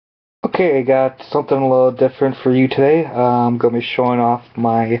Okay, I got something a little different for you today. I'm going to be showing off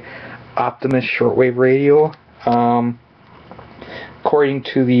my Optimus Shortwave radio. According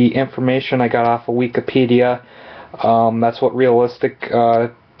to the information I got off of Wikipedia, that's what Realistic,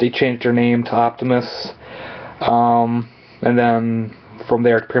 they changed their name to Optimus. And then from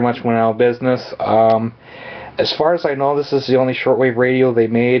there it pretty much went out of business. As far as I know, this is the only shortwave radio they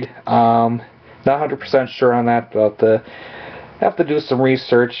made. Not 100% sure on that, but have to do some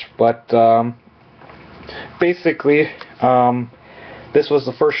research, but basically this was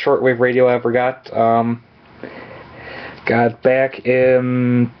the first shortwave radio I ever got. Got back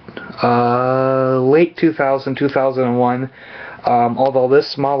in late 2001. Although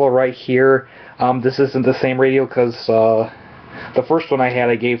this model right here, this isn't the same radio because the first one I had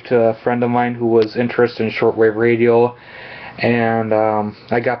I gave to a friend of mine who was interested in shortwave radio, and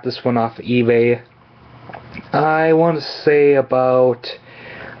I got this one off of eBay. I want to say about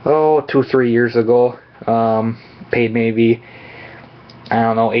 2 or 3 years ago. Paid maybe, I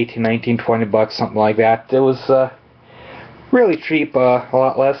don't know, 18, 19, 20 bucks, something like that. It was really cheap, a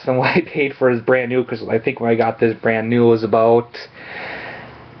lot less than what I paid for this brand new, because I think when I got this brand new it was about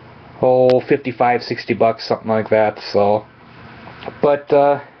 55, 60 bucks, something like that. So, but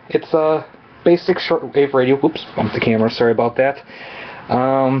it's a basic shortwave radio. Oops, bumped the camera, sorry about that.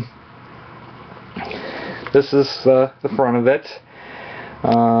 This is the front of it.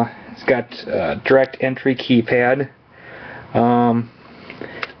 It's got direct entry keypad.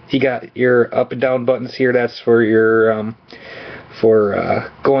 You got your up and down buttons here. That's for your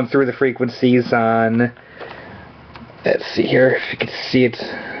going through the frequencies on. Let's see here if you can see it.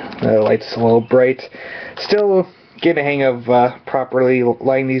 The light's a little bright. Still getting a hang of properly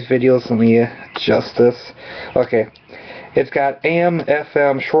lighting these videos. Let me adjust this. Okay. It's got AM,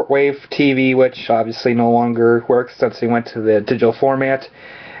 FM, shortwave, TV, which obviously no longer works since we went to the digital format,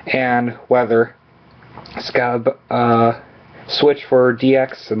 and weather. It's got a switch for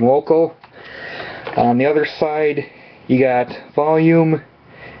DX and local. On the other side, you got volume,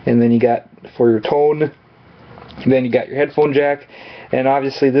 and then you got for your tone, and then you got your headphone jack, and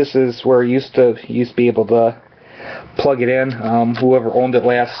obviously this is where you used to be able to plug it in. Whoever owned it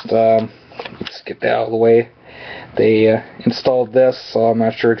last, let's get that out of the way. They installed this, so I'm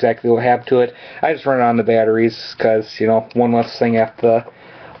not sure exactly what happened to it. I just run it on the batteries because, you know, one less thing I have to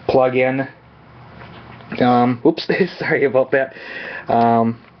plug in. Oops, sorry about that.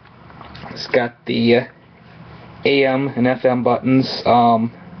 It's got the AM and FM buttons.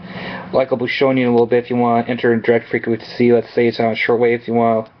 Like I'll be showing you in a little bit, if you want to enter in direct frequency, let's say it's on shortwave, if you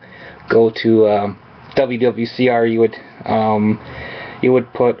want to go to WWCR, you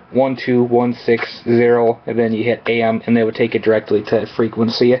would put 12160 and then you hit AM and they would take it directly to that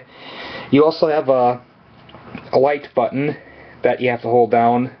frequency. You also have a light button that you have to hold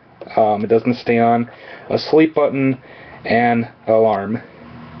down. It doesn't stay on. A sleep button and alarm.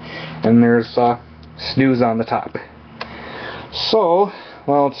 And there's snooze on the top. So,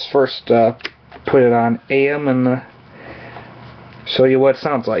 well, let's first put it on AM and show you what it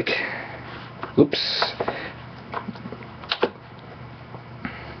sounds like. Oops.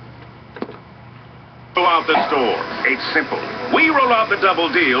 Roll out the store. It's simple. We roll out the double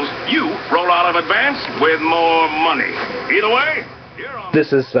deals. You roll out of advance with more money. Either way, you're on.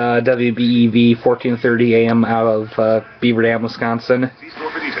 This is WBEV 1430 AM out of Beaver Dam, Wisconsin. Store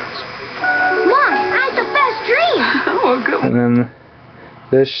for details. Mom, I had the best dream. Oh, good. And then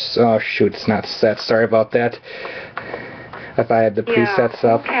this, oh shoot, it's not set. Sorry about that. If I had the presets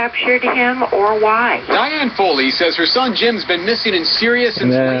up. Captured him or why? Diane Foley says her son Jim's been missing in Syria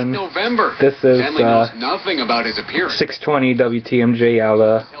since late November. This is Family knows nothing about his appearance. 620 WTMJ out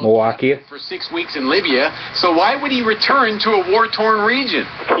of Milwaukee. For 6 weeks in Libya, so why would he return to a war-torn region?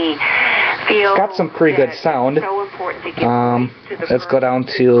 He feels got some pretty good sound. So important to give let's go down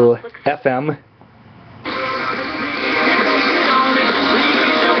to FM.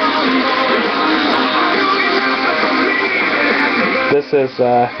 This is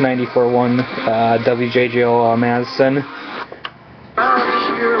 94.1 WJJO Madison.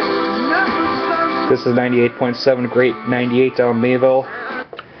 This is 98.7 Great 98 out of Mayville.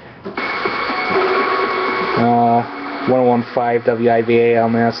 101.5 WIVA out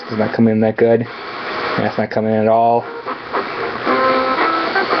of Madison. Does not come in that good. That's not coming in at all.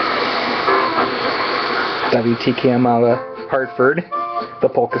 WTKM out of Hartford, the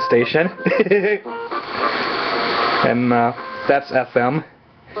polka station. And that's FM.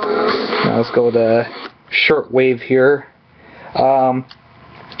 Now let's go to shortwave here.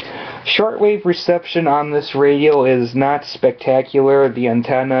 Shortwave reception on this radio is not spectacular. The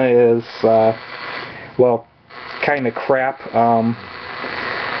antenna is, well, kind of crap.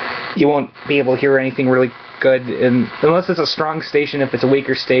 you won't be able to hear anything really good, and unless it's a strong station. If it's a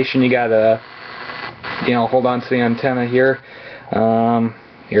weaker station, you gotta, you know, hold on to the antenna here.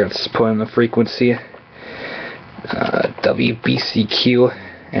 Here, let's put in the frequency. WBCQ,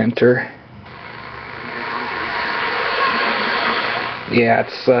 enter. Yeah,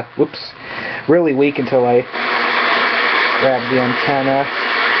 it's whoops, really weak until I grab the antenna.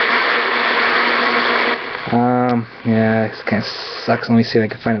 Yeah, it kind of sucks. Let me see if I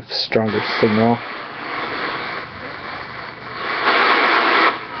can find a stronger signal.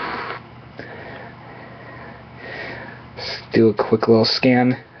 Let's do a quick little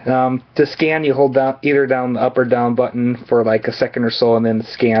scan. To scan, you hold down either down the up or down button for like a second or so, and then it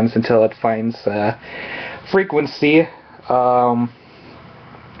scans until it finds frequency.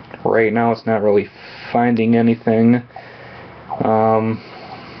 Right now, it's not really finding anything.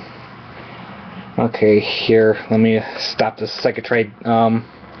 Okay, here, let me stop this so I can try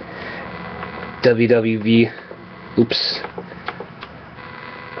WWV. Oops.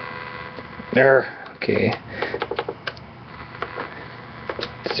 There. Okay.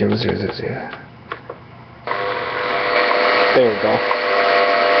 0, 0, 0, 0. There we go.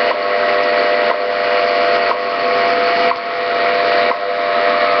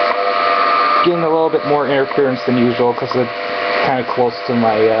 Getting a little bit more interference than usual because it's kind of close to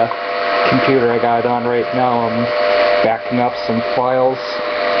my computer I got it on right now. I'm backing up some files.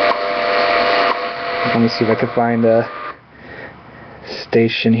 Let me see if I can find a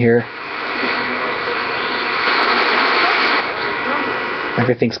station here.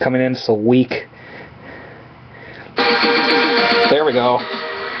 Everything's coming in so weak. There we go.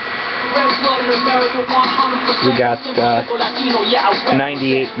 We got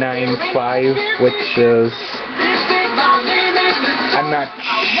 9895, which is, I'm not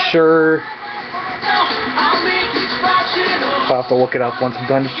sure. I'll have to look it up once I'm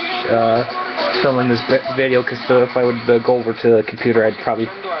done filming this video, because if I would go over to the computer, I'd probably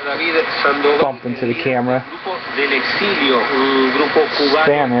bump into the camera.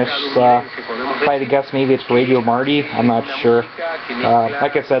 Spanish, if I had to guess, maybe it's Radio Marty. I'm not sure.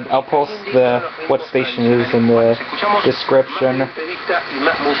 Like I said, I'll post what station it is in the description.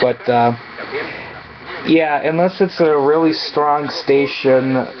 But yeah, unless it's a really strong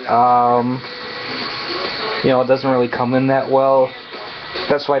station, you know, it doesn't really come in that well.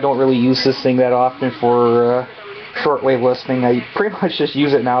 That's why I don't really use this thing that often for shortwave listening. I pretty much just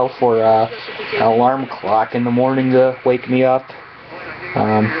use it now for an alarm clock in the morning to wake me up.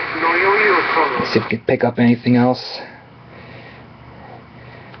 Let's see if we can pick up anything else.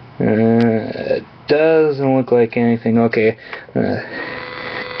 It doesn't look like anything. Okay.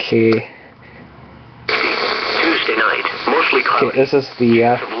 Okay. Tuesday night, mostly cloudy. Okay,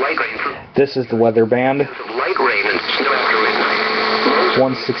 this is the weather band. Light rain and snow after midnight.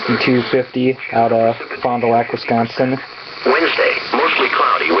 162.50 out of Fond du Lac, Wisconsin. Wednesday, mostly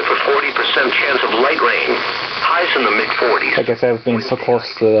cloudy with a 40% chance of light rain. Highs in the mid-40s. Like I said, with being so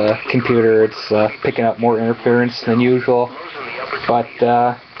close to the computer, it's picking up more interference than usual. But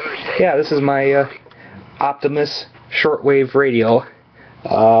yeah, this is my Optimus Shortwave radio.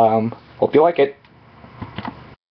 Hope you like it.